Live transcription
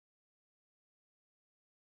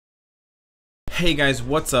Hey guys,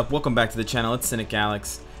 what's up? Welcome back to the channel. It's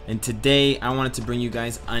Cynicalex, and today I wanted to bring you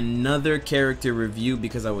guys another character review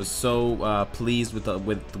because I was so pleased with the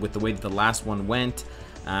way that the last one went.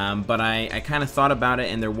 But I kind of thought about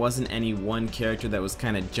it, and there wasn't any one character that was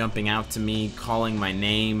kind of jumping out to me, calling my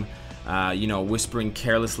name, you know, whispering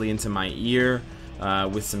carelessly into my ear,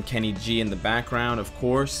 with some Kenny G in the background, of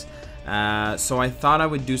course. So I thought I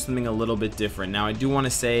would do something a little bit different. Now I do want to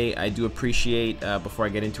say I do appreciate, before I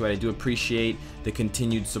get into it, I do appreciate the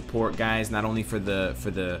continued support, guys, not only for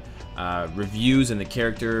the reviews and the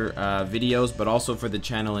character videos, but also for the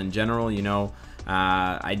channel in general. You know,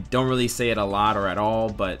 I don't really say it a lot or at all,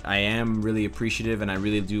 but I am really appreciative, and I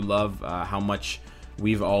really do love how much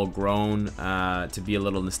we've all grown to be a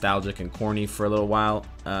little nostalgic and corny for a little while,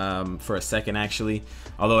 for a second actually.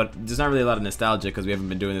 Although there's not really a lot of nostalgia because we haven't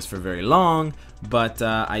been doing this for very long, but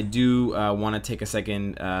I do want to take a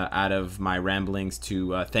second out of my ramblings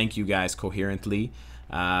to thank you guys coherently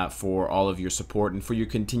for all of your support and for your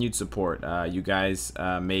continued support. You guys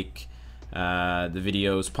make the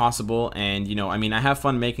videos possible, and you know, I mean, I have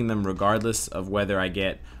fun making them regardless of whether I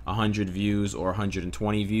get 100 views or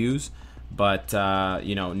 120 views. But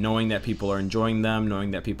you know, knowing that people are enjoying them,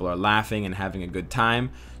 knowing that people are laughing and having a good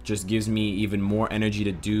time, just gives me even more energy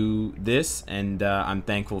to do this, and I'm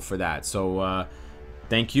thankful for that. So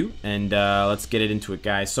thank you, and let's get it into it,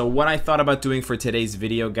 guys. So what I thought about doing for today's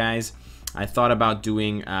video, guys, I thought about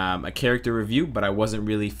doing a character review, but I wasn't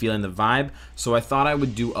really feeling the vibe, so I thought I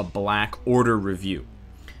would do a Black Order review.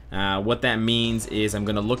 What that means is I'm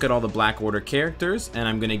going to look at all the Black Order characters, and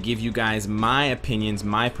I'm going to give you guys my opinions,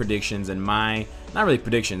 my predictions, and my, not really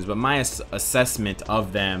predictions, but my assessment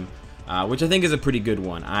of them, which I think is a pretty good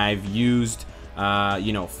one. I've used,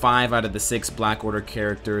 you know, 5 out of the 6 Black Order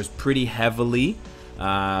characters pretty heavily,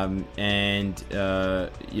 and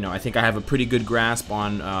you know, I think I have a pretty good grasp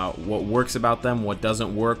on what works about them, what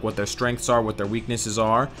doesn't work, what their strengths are, what their weaknesses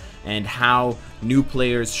are, and how new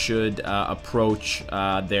players should approach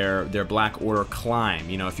their Black Order climb.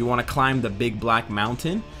 You know, if you want to climb the big black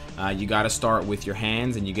mountain, you got to start with your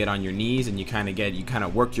hands, and you get on your knees, and you kind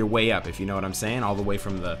of work your way up, if you know what I'm saying, all the way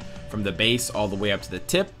from the base all the way up to the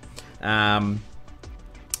tip.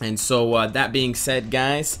 And so that being said,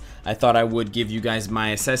 guys, I thought I would give you guys my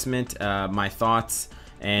assessment, my thoughts,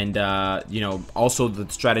 and you know, also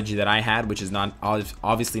the strategy that I had, which is not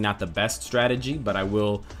obviously not the best strategy, but I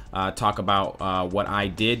will talk about what I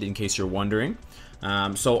did in case you're wondering.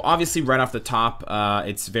 So obviously, right off the top,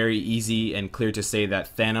 it's very easy and clear to say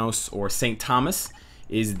that Thanos, or St. Thomas,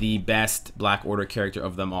 is the best Black Order character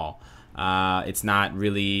of them all. It's not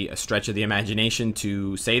really a stretch of the imagination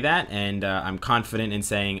to say that, and I'm confident in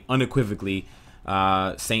saying unequivocally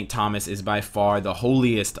St. Thomas is by far the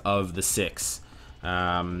holiest of the 6.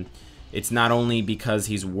 It's not only because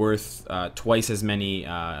he's worth twice as many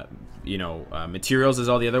you know, materials as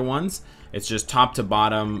all the other ones. It's just top to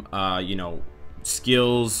bottom, you know,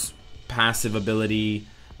 skills, passive ability,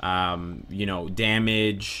 you know,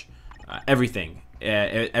 damage, everything.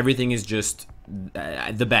 Everything is just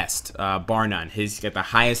the best, bar none. He's got the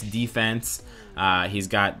highest defense. He's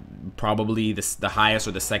got probably the highest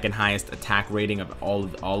or the second highest attack rating of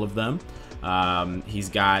all of them. He's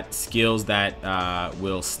got skills that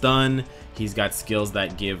will stun. He's got skills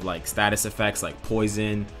that give like status effects like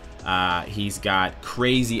poison. He's got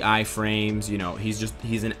crazy iframes. You know,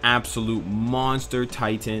 he's an absolute monster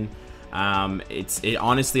titan.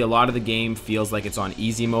 Honestly, a lot of the game feels like it's on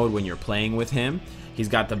easy mode when you're playing with him. He's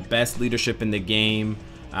got the best leadership in the game.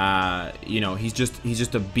 You know, he's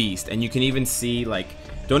just a beast, and you can even see, like,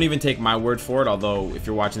 don't even take my word for it, although if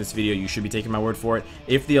you're watching this video you should be taking my word for it.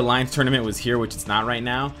 If the Alliance tournament was here, which it's not right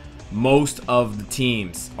now, most of the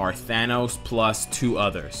teams are Thanos plus 2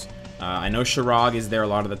 others. I know Shirag is there a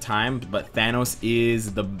lot of the time, but Thanos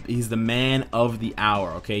is he's the man of the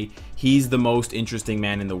hour, okay? He's the most interesting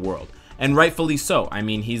man in the world, and rightfully so. I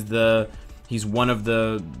mean, he's one of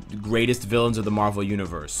the greatest villains of the Marvel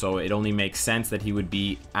Universe, so it only makes sense that he would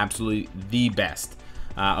be absolutely the best.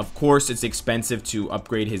 Of course, it's expensive to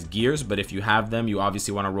upgrade his gears, but if you have them, you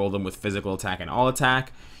obviously want to roll them with physical attack and all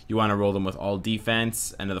attack. You want to roll them with all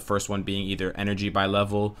defense, and the first one being either energy by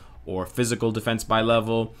level or physical defense by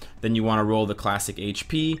level. Then you want to roll the classic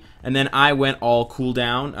HP, and then I went all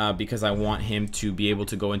cooldown because I want him to be able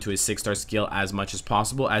to go into his 6-star skill as much as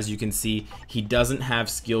possible. As you can see, he doesn't have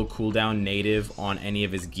skill cooldown native on any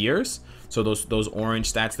of his gears. So those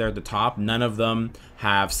orange stats there at the top, none of them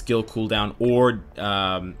have skill cooldown, or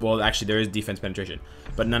well, actually there is defense penetration,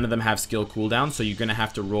 but none of them have skill cooldown. So you're gonna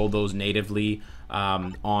have to roll those natively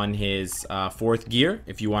on his 4th gear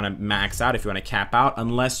if you want to max out, if you want to cap out,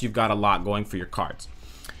 unless you've got a lot going for your cards.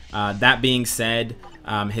 That being said,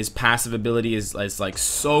 his passive ability is like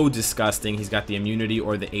so disgusting. He's got the immunity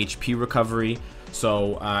or the HP recovery,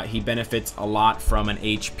 so he benefits a lot from an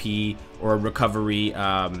HP or a recovery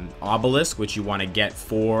obelisk, which you want to get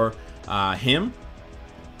for him.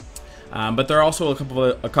 But there are also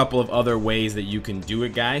a couple of other ways that you can do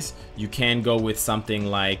it, guys. You can go with something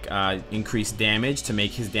like increased damage to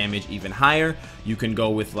make his damage even higher. You can go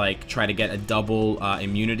with like try to get a double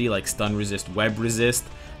immunity, like stun resist, web resist,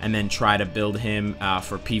 and then try to build him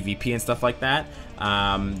for PvP and stuff like that.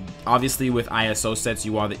 Obviously, with ISO sets,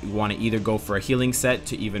 you want to either go for a healing set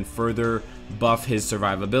to even further buff his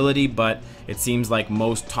survivability, but it seems like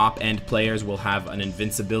most top-end players will have an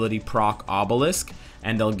invincibility proc obelisk,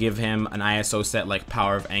 and they'll give him an ISO set like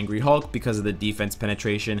Power of Angry Hulk because of the defense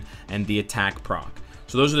penetration and the attack proc.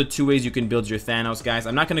 So those are the two ways you can build your Thanos, guys.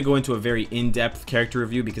 I'm not going to go into a very in-depth character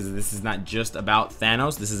review because this is not just about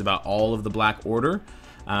Thanos. This is about all of the Black Order.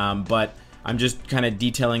 But I'm just kind of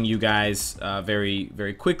detailing you guys very,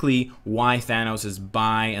 very quickly why Thanos is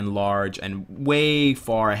by and large and way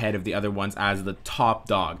far ahead of the other ones as the top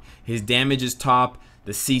dog. His damage is top.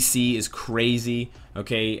 The CC is crazy.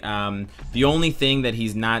 Okay, the only thing that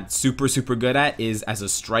he's not super good at is as a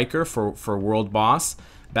striker for world boss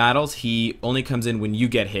battles. He only comes in when you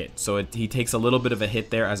get hit, so he takes a little bit of a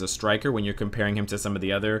hit there as a striker when you're comparing him to some of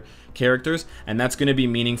the other characters, and that's going to be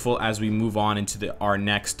meaningful as we move on into our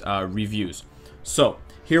next reviews. So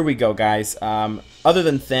here we go, guys. Other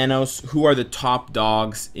than Thanos, who are the top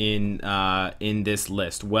dogs in this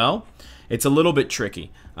list? Well, it's a little bit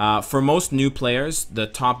tricky. For most new players, the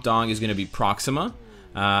top dog is going to be Proxima.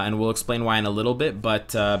 And we'll explain why in a little bit,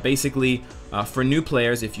 but basically for new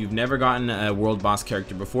players, if you've never gotten a world boss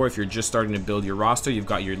character before, if you're just starting to build your roster, you've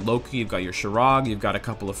got your Loki, you've got your Shirag, you've got a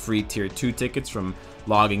couple of free tier 2 tickets from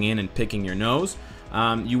logging in and picking your nose.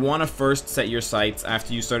 You want to first set your sights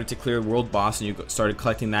after you started to clear world boss and you started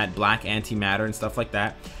collecting that black antimatter and stuff like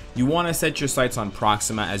that. You want to set your sights on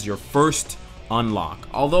Proxima as your first unlock.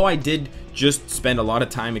 Although I did just spend a lot of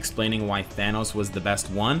time explaining why Thanos was the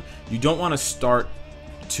best one, you don't want to start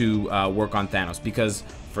to work on Thanos, because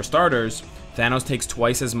for starters, Thanos takes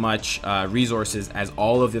twice as much resources as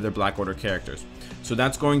all of the other Black Order characters, so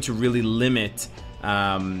that's going to really limit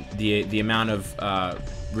the amount of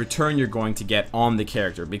return you're going to get on the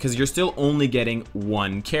character, because you're still only getting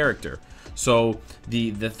one character. So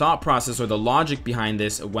the thought process or the logic behind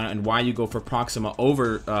this and why you go for Proxima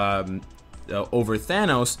over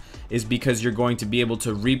Thanos is because you're going to be able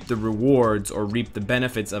to reap the rewards or reap the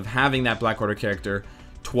benefits of having that Black Order character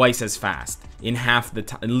twice as fast in half the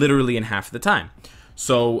time, literally in half the time.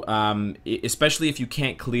 So especially if you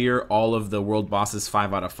can't clear all of the world bosses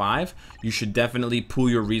 5 out of 5, you should definitely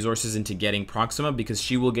pool your resources into getting Proxima, because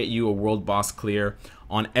she will get you a world boss clear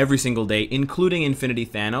on every single day, including Infinity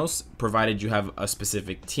Thanos, provided you have a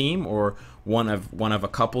specific team or one of a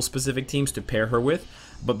couple specific teams to pair her with.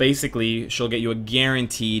 But basically, she'll get you a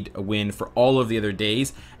guaranteed win for all of the other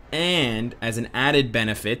days. And as an added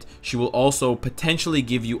benefit, she will also potentially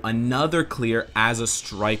give you another clear as a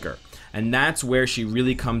striker. And that's where she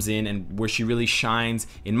really comes in and where she really shines,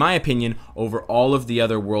 in my opinion, over all of the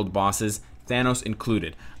other world bosses, Thanos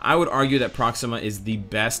included. I would argue that Proxima is the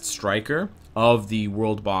best striker of the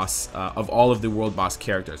world boss, of all of the world boss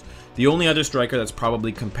characters. The only other striker that's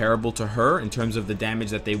probably comparable to her in terms of the damage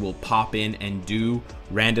that they will pop in and do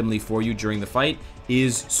randomly for you during the fight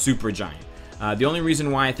is Supergiant. The only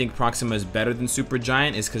reason why I think Proxima is better than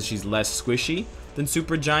Supergiant is because she's less squishy than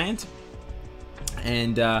Supergiant,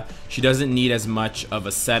 and she doesn't need as much of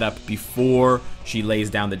a setup before she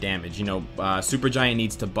lays down the damage. You know, Supergiant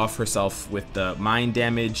needs to buff herself with the mind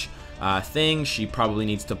damage thing. She probably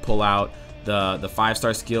needs to pull out the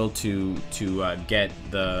 5-star skill to get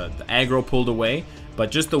the aggro pulled away.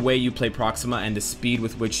 But just the way you play Proxima and the speed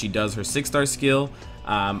with which she does her 6-star skill,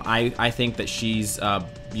 I think that she's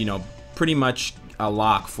you know, pretty much a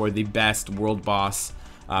lock for the best world boss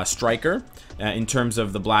striker in terms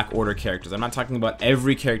of the Black Order characters. I'm not talking about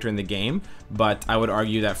every character in the game, but I would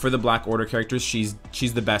argue that for the Black Order characters, she's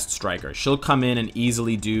the best striker. She'll come in and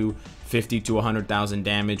easily do 50 to 100,000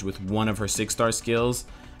 damage with one of her 6-star skills,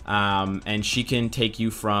 and she can take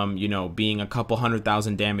you from, you know, being a couple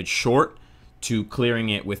 100,000 damage short to clearing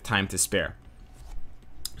it with time to spare.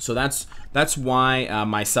 So that's why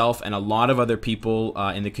myself and a lot of other people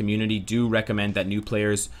in the community do recommend that new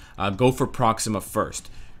players go for Proxima first.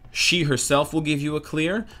 she herself will give you a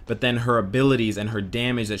clear, but then her abilities and her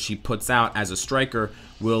damage that she puts out as a striker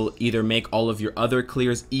will either make all of your other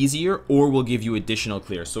clears easier or will give you additional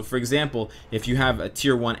clears. So for example, if you have a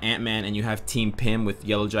tier 1 Ant-Man and you have Team Pym with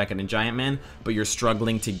Yellow Jacket and Giant Man, but you're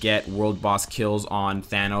struggling to get world boss kills on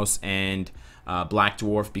Thanos and Black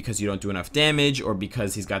Dwarf because you don't do enough damage, or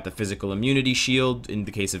because he's got the physical immunity shield in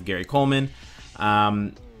the case of Gary Coleman,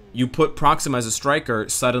 you put Proxima as a striker,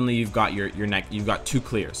 suddenly you've got you've got 2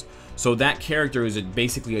 clears. So that character is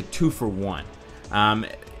basically a 2-for-1.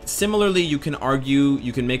 Similarly, you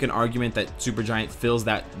can make an argument that Supergiant fills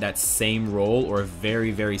that same role, or a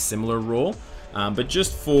very, very similar role. But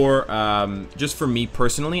just for me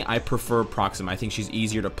personally, I prefer Proxima. I think she's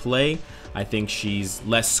easier to play. I think she's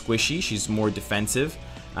less squishy. She's more defensive.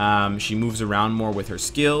 She moves around more with her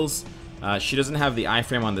skills. She doesn't have the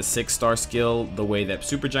iframe on the 6-star skill the way that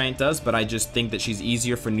Supergiant does, but I just think that she's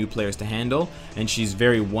easier for new players to handle, and she's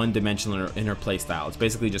very one-dimensional in her playstyle. It's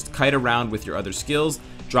basically just kite around with your other skills,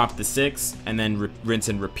 drop the 6, and then rinse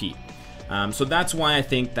and repeat. So that's why I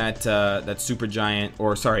think that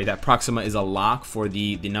that Proxima is a lock for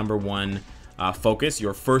the #1 focus,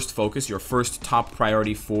 your first top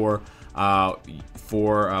priority for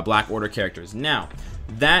Black Order characters. Now,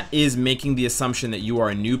 that is making the assumption that you are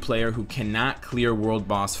a new player who cannot clear World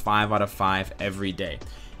Boss 5 out of 5 every day.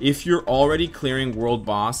 If you're already clearing World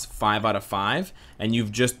Boss 5 out of 5 and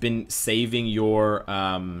you've just been saving your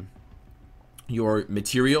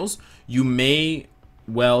materials, you may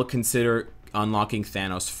well consider unlocking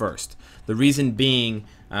Thanos first. The reason being,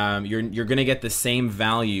 you're gonna get the same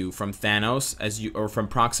value from Thanos from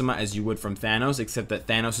Proxima as you would from Thanos, except that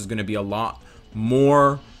Thanos is gonna be a lot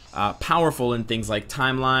more powerful in things like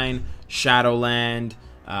Timeline, Shadowland,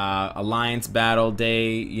 Alliance Battle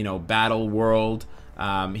Day, Battle World.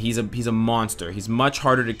 He's a monster. He's much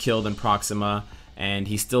harder to kill than Proxima, and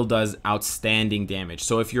he still does outstanding damage.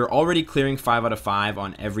 So if you're already clearing 5 out of 5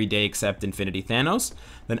 on every day except Infinity Thanos,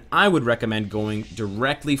 then I would recommend going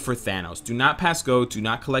directly for Thanos. Do not pass go, do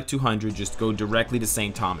not collect 200, just go directly to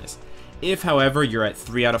St. Thomas. If, however, you're at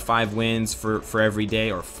 3 out of 5 wins for every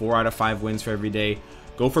day, or 4 out of 5 wins for every day,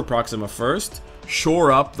 go for Proxima first.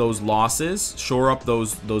 Shore up those losses, shore up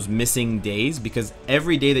those missing days, because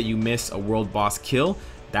every day that you miss a world boss kill,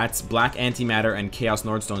 that's black antimatter and chaos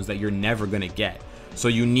nordstones that you're never gonna get. So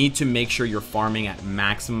you need to make sure you're farming at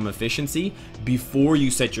maximum efficiency before you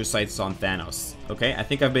set your sights on Thanos. Okay, I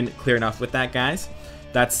think I've been clear enough with that, guys.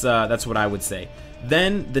 That's what I would say.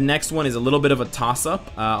 Then the next one is a little bit of a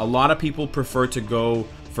toss-up. A lot of people prefer to go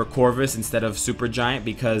for Corvus instead of Supergiant,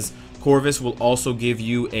 because Corvus will also give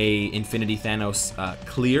you a Infinity Thanos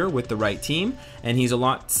clear with the right team, and he's a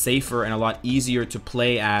lot safer and a lot easier to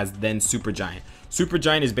play as than Supergiant.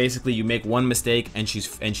 Supergiant is basically you make one mistake and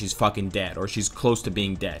she's fucking dead, or she's close to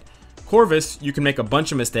being dead. Corvus, you can make a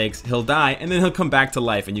bunch of mistakes, he'll die, and then he'll come back to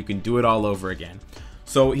life and you can do it all over again.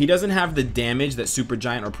 So he doesn't have the damage that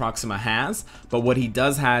Supergiant or Proxima has, but what he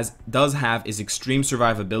does have is extreme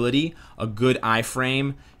survivability, a good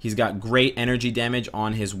iframe. He's got great energy damage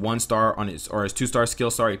on his 1-star or his 2-star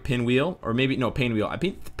skill, sorry, Pinwheel, or maybe no, Painwheel. I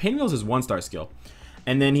think Pinwheel's his 1-star skill.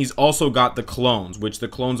 And then he's also got the clones, which the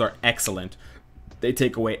clones are excellent. They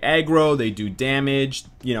take away aggro, they do damage,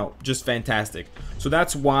 just fantastic. So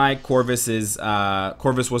that's why Corvus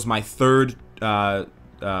was my third Black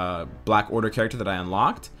Order character that I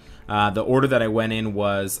unlocked. The order that I went in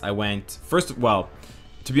was, to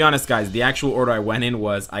be honest, guys, the actual order I went in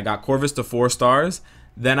was I got Corvus to 4 stars.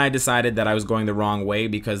 Then I decided that I was going the wrong way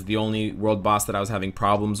because the only world boss that I was having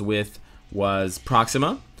problems with was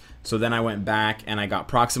Proxima. So then I went back and I got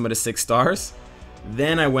Proxima to 6 stars.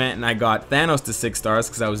 Then I went and I got Thanos to 6 stars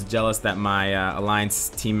because I was jealous that my Alliance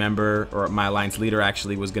team member, or my Alliance leader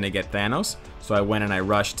actually, was going to get Thanos. So I went and I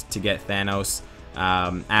rushed to get Thanos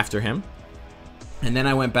after him. And then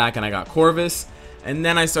I went back and I got Corvus. And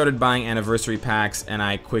then I started buying anniversary packs and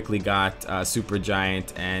I quickly got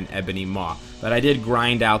Supergiant and Ebony Maw. But I did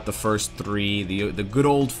grind out the first 3 the good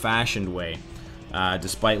old-fashioned way,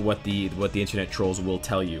 despite what the internet trolls will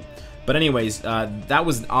tell you. But anyways, that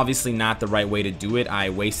was obviously not the right way to do it. I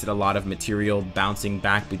wasted a lot of material bouncing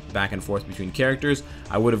back and forth between characters.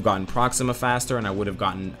 I would have gotten Proxima faster and I would have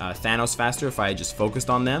gotten Thanos faster if I had just focused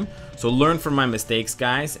on them. So learn from my mistakes,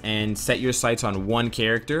 guys, and set your sights on one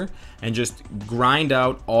character and just grind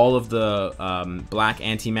out all of the black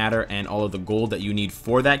antimatter and all of the gold that you need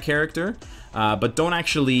for that character. But don't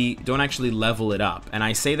actually level it up. And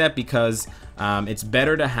I say that because it's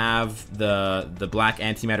better to have the black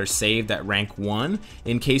antimatter saved saved at rank 1.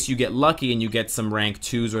 In case you get lucky and you get some rank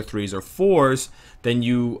 2s or 3s or 4s, then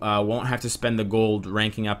you won't have to spend the gold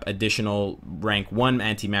ranking up additional rank 1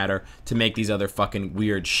 antimatter to make these other fucking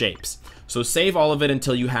weird shapes. So save all of it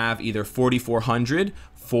until you have either 4,400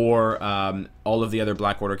 for all of the other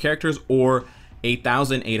Black Order characters, or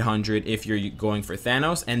 8,800 if you're going for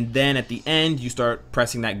Thanos, and then at the end you start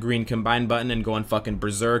pressing that green combine button and going fucking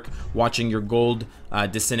berserk, watching your gold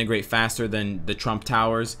disintegrate faster than the Trump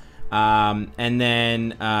Towers, and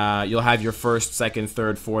then you'll have your first, second,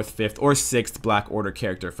 third, fourth, fifth, or sixth Black Order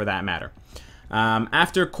character for that matter.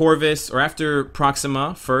 After Corvus, or after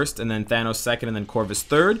Proxima first, and then Thanos second, and then Corvus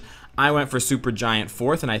third, I went for Supergiant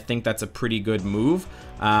fourth, and I think that's a pretty good move.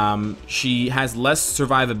 She has less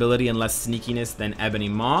survivability and less sneakiness than Ebony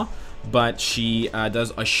Maw, but she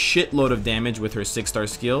does a shitload of damage with her 6-star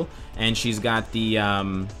skill, and she's got the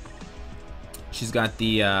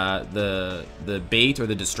bait or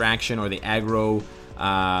the distraction or the aggro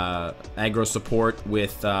support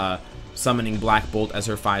with summoning Black Bolt as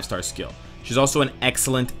her 5-star skill. She's also an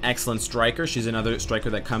excellent striker. She's another striker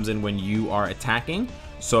that comes in when you are attacking.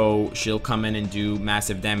 So she'll come in and do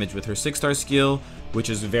massive damage with her 6-star skill, which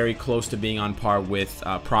is very close to being on par with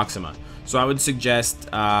Proxima. So I would suggest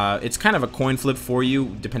it's kind of a coin flip for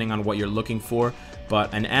you, depending on what you're looking for,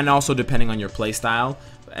 but and also depending on your playstyle.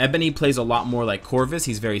 Ebony plays a lot more like Corvus.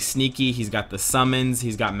 He's very sneaky. He's got the summons.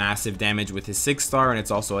 He's got massive damage with his 6-star, and it's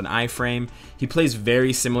also an iframe. He plays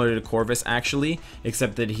very similar to Corvus, actually,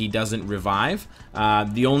 except that he doesn't revive.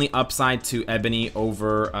 The only upside to Ebony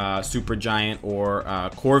over Supergiant or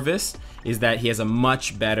Corvus is that he has a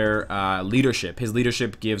much better leadership. His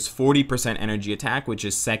leadership gives 40% energy attack, which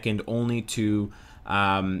is second only to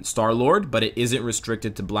Star-Lord, but it isn't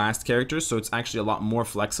restricted to blast characters, so it's actually a lot more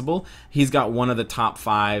flexible. He's got one of the top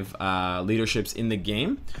 5 leaderships in the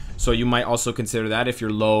game, so you might also consider that if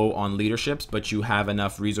you're low on leaderships but you have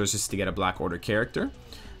enough resources to get a Black Order character.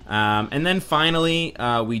 And then finally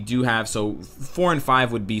we do have, so 4 and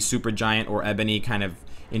 5 would be Supergiant or Ebony kind of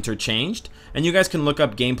interchanged, and you guys can look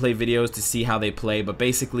up gameplay videos to see how they play, but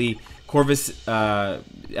basically Corvus,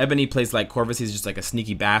 Ebony plays like Corvus. He's just like a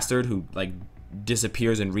sneaky bastard who like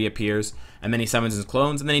disappears and reappears, and then he summons his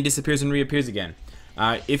clones, and then he disappears and reappears again.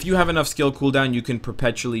 If you have enough skill cooldown, you can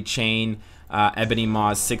perpetually chain Ebony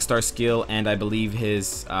Maw's 6-star skill, and I believe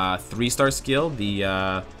his 3-star skill,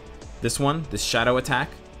 the this shadow attack,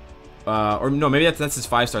 or no, maybe that's his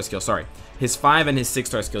 5-star skill, sorry. His 5 and his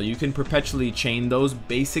 6-star skill, you can perpetually chain those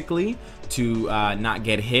basically to not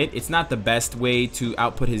get hit. It's not the best way to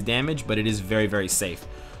output his damage, but it is very, very safe.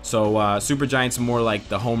 So Supergiant's more like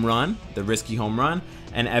the home run, the risky home run,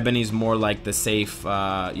 and Ebony's more like the safe,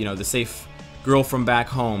 the safe girl from back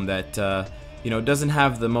home that doesn't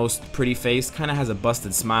have the most pretty face, kind of has a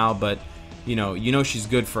busted smile, but you know she's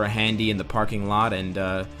good for a handy in the parking lot,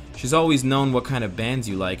 and she's always known what kind of bands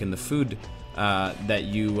you like and the food that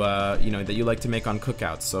you like to make on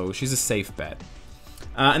cookouts. So she's a safe bet.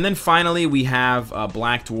 And then finally we have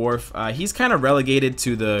Black Dwarf. He's kind of relegated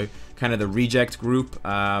to the reject group.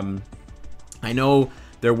 I know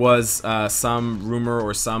there was some rumor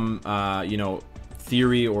or some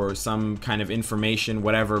theory or some kind of information,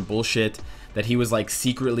 whatever bullshit, that he was like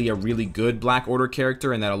secretly a really good Black Order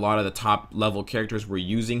character, and that a lot of the top level characters were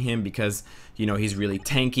using him because he's really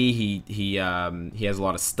tanky. He has a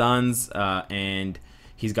lot of stuns, and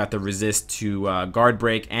he's got the resist to guard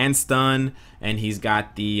break and stun, and he's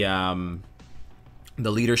got the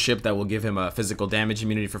leadership that will give him a physical damage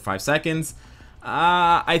immunity for 5 seconds.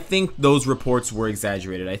 I think those reports were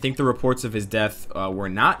exaggerated. I think the reports of his death were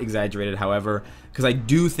not exaggerated, however, because I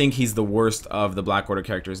do think he's the worst of the Black Order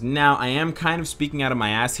characters. Now, I am kind of speaking out of my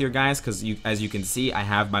ass here, guys, because as you can see, I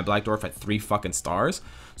have my Black Dwarf at 3 fucking stars.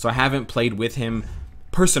 So I haven't played with him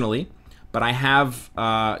personally, but I have,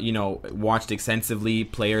 watched extensively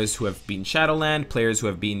players who have beaten Shadowland, players who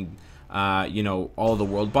have beaten all the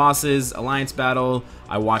world bosses, Alliance Battle.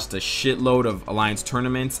 I watched a shitload of Alliance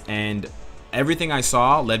tournaments, and everything I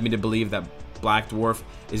saw led me to believe that Black Dwarf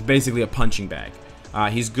is basically a punching bag.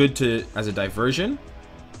 He's good as a diversion,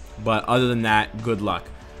 but other than that, good luck.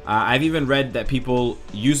 I've even read that people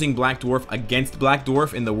using Black Dwarf against Black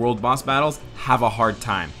Dwarf in the world boss battles have a hard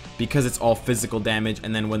time because it's all physical damage,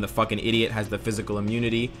 and then when the fucking idiot has the physical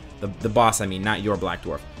immunity, the boss, I mean, not your Black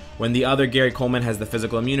Dwarf. When the other Gary Coleman has the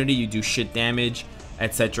physical immunity, you do shit damage,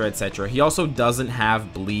 etc, etc. He also doesn't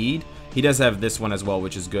have bleed. He does have this one as well,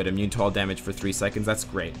 which is good. Immune to all damage for 3 seconds, that's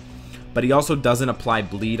great. But he also doesn't apply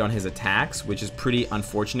bleed on his attacks, which is pretty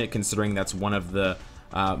unfortunate considering that's one of the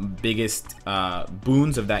biggest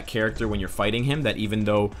boons of that character when you're fighting him, that even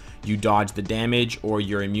though you dodge the damage or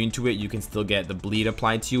you're immune to it, you can still get the bleed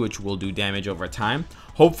applied to you, which will do damage over time.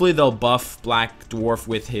 Hopefully they'll buff Black Dwarf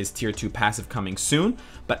with his tier 2 passive coming soon,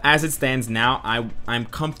 but as it stands now, I'm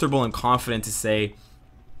comfortable and confident to say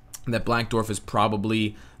that Black Dwarf is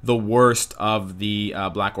probably the worst of the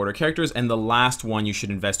Black Order characters, and the last one you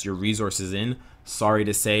should invest your resources in. Sorry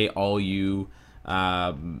to say, all you Black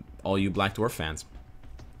Dwarf fans.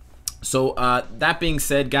 So that being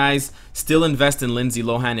said, guys, still invest in Lindsay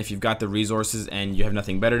Lohan if you've got the resources and you have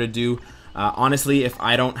nothing better to do. Honestly, if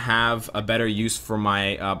I don't have a better use for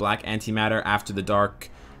my Black Antimatter after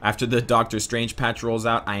the Doctor Strange patch rolls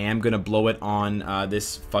out, I am gonna blow it on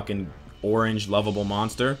this fucking orange lovable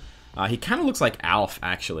monster. He kind of looks like Alf,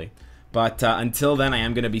 actually. But until then, I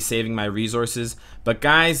am going to be saving my resources. But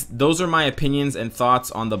guys, those are my opinions and thoughts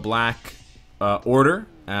on the Black Order.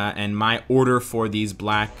 And my order for these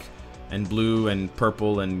black and blue and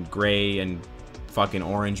purple and gray and fucking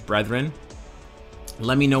orange brethren.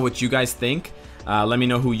 Let me know what you guys think. Let me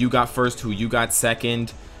know who you got first, who you got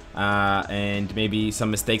second. And maybe some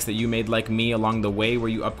mistakes that you made like me along the way where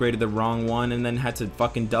you upgraded the wrong one and then had to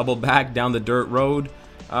fucking double back down the dirt road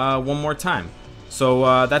one more time.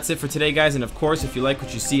 So that's it for today, guys, and of course, if you like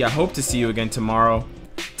what you see, I hope to see you again tomorrow.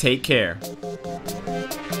 Take care.